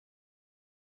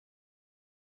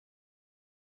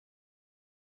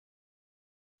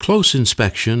Close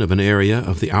inspection of an area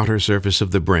of the outer surface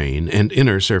of the brain and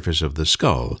inner surface of the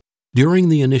skull during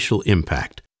the initial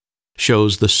impact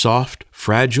shows the soft,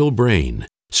 fragile brain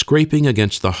scraping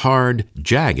against the hard,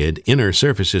 jagged inner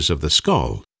surfaces of the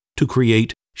skull to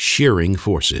create shearing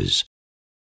forces.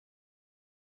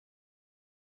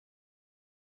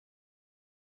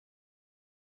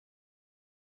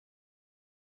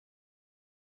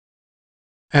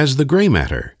 As the gray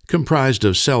matter, comprised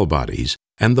of cell bodies,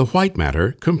 and the white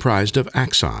matter, comprised of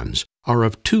axons, are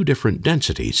of two different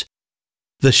densities,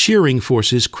 the shearing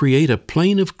forces create a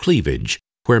plane of cleavage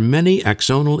where many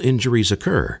axonal injuries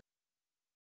occur.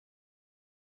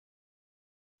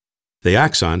 The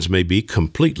axons may be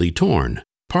completely torn,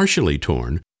 partially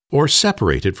torn, or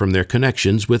separated from their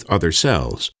connections with other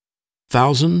cells.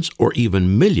 Thousands or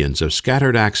even millions of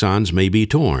scattered axons may be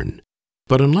torn,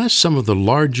 but unless some of the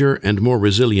larger and more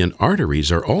resilient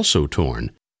arteries are also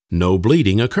torn, no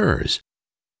bleeding occurs.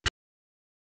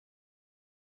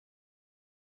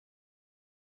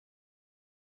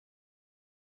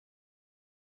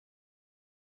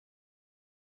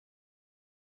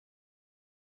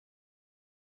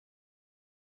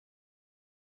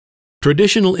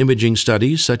 Traditional imaging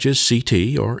studies such as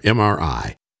CT or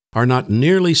MRI are not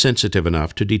nearly sensitive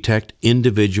enough to detect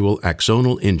individual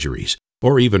axonal injuries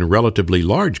or even relatively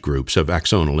large groups of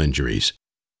axonal injuries.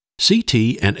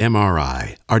 CT and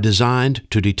MRI are designed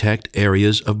to detect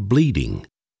areas of bleeding.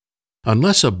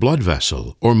 Unless a blood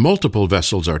vessel or multiple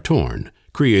vessels are torn,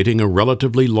 creating a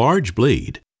relatively large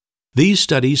bleed, these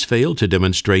studies fail to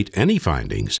demonstrate any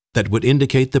findings that would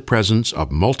indicate the presence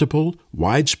of multiple,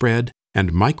 widespread,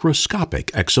 and microscopic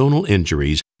axonal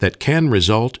injuries that can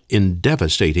result in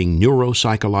devastating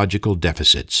neuropsychological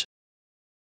deficits.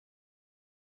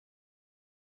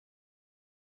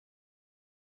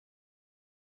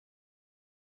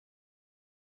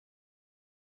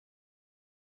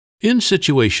 In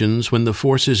situations when the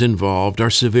forces involved are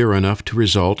severe enough to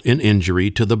result in injury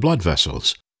to the blood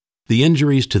vessels, the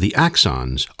injuries to the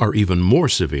axons are even more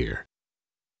severe.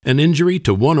 An injury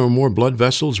to one or more blood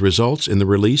vessels results in the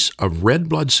release of red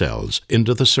blood cells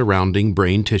into the surrounding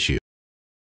brain tissue.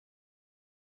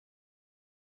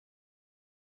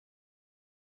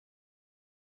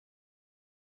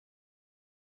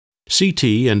 CT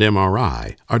and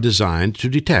MRI are designed to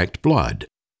detect blood,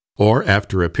 or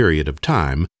after a period of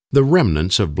time, the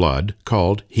remnants of blood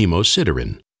called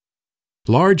hemosiderin.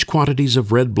 Large quantities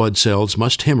of red blood cells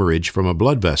must hemorrhage from a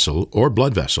blood vessel or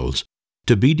blood vessels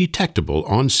to be detectable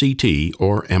on CT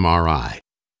or MRI.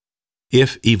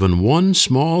 If even one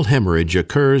small hemorrhage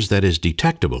occurs that is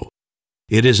detectable,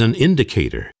 it is an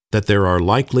indicator that there are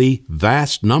likely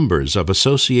vast numbers of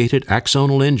associated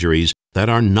axonal injuries that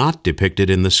are not depicted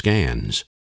in the scans.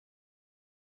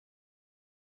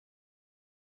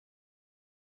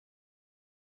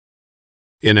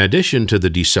 In addition to the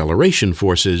deceleration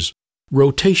forces,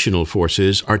 rotational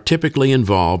forces are typically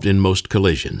involved in most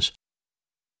collisions.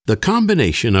 The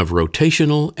combination of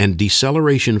rotational and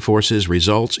deceleration forces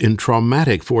results in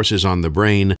traumatic forces on the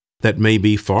brain that may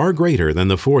be far greater than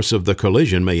the force of the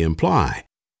collision may imply.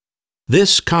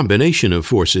 This combination of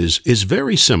forces is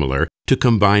very similar to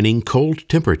combining cold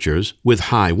temperatures with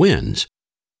high winds.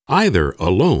 Either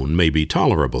alone may be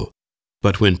tolerable,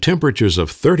 but when temperatures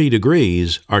of 30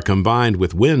 degrees are combined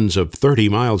with winds of 30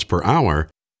 miles per hour,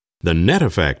 the net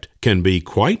effect can be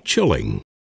quite chilling.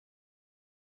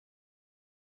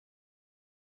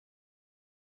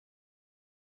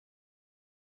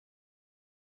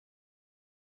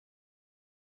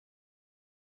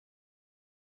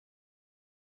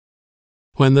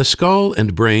 When the skull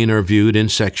and brain are viewed in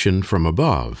section from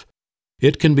above,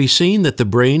 it can be seen that the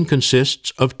brain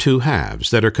consists of two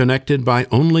halves that are connected by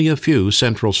only a few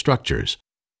central structures.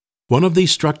 One of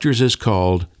these structures is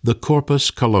called the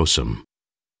corpus callosum.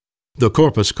 The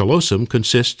corpus callosum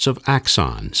consists of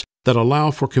axons that allow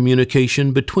for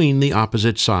communication between the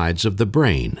opposite sides of the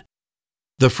brain.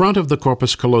 The front of the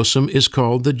corpus callosum is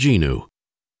called the genu.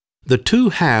 The two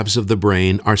halves of the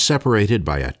brain are separated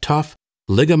by a tough,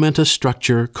 ligamentous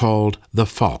structure called the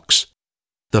falx.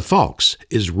 The falx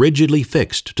is rigidly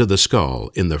fixed to the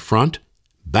skull in the front,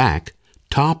 back,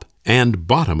 top, and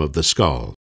bottom of the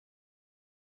skull.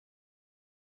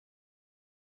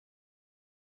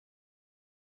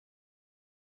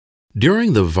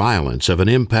 During the violence of an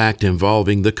impact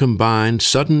involving the combined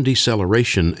sudden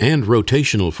deceleration and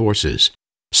rotational forces,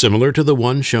 similar to the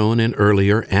one shown in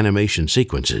earlier animation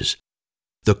sequences,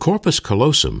 the corpus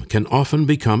callosum can often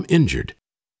become injured.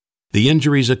 The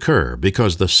injuries occur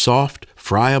because the soft,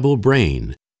 friable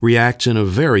brain reacts in a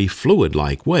very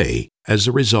fluid-like way as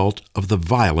a result of the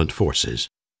violent forces.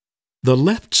 the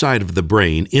left side of the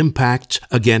brain impacts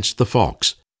against the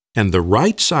falx, and the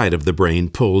right side of the brain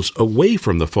pulls away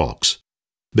from the falx.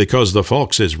 Because the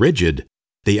falx is rigid,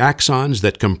 the axons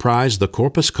that comprise the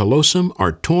corpus callosum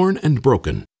are torn and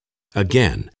broken.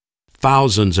 Again,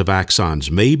 thousands of axons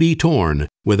may be torn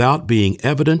without being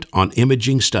evident on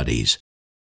imaging studies.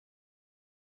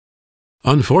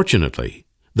 Unfortunately,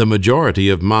 the majority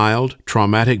of mild,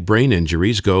 traumatic brain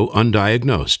injuries go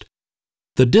undiagnosed.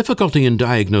 The difficulty in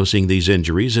diagnosing these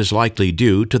injuries is likely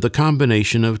due to the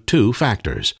combination of two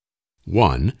factors.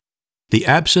 1. The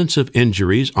absence of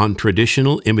injuries on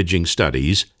traditional imaging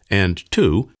studies, and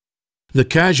 2. The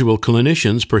casual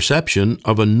clinician's perception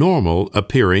of a normal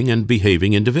appearing and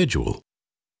behaving individual.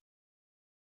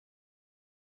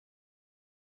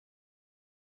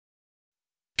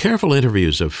 Careful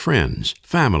interviews of friends,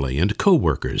 family, and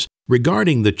co-workers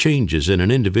regarding the changes in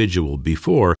an individual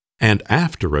before and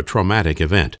after a traumatic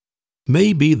event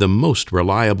may be the most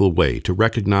reliable way to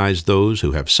recognize those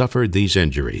who have suffered these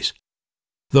injuries.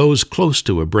 Those close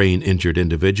to a brain-injured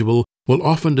individual will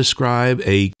often describe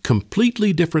a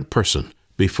completely different person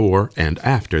before and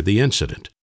after the incident.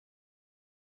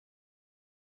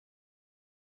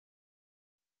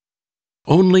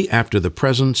 Only after the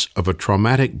presence of a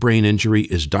traumatic brain injury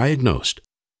is diagnosed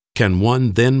can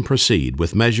one then proceed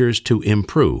with measures to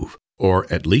improve,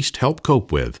 or at least help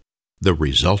cope with, the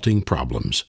resulting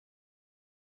problems.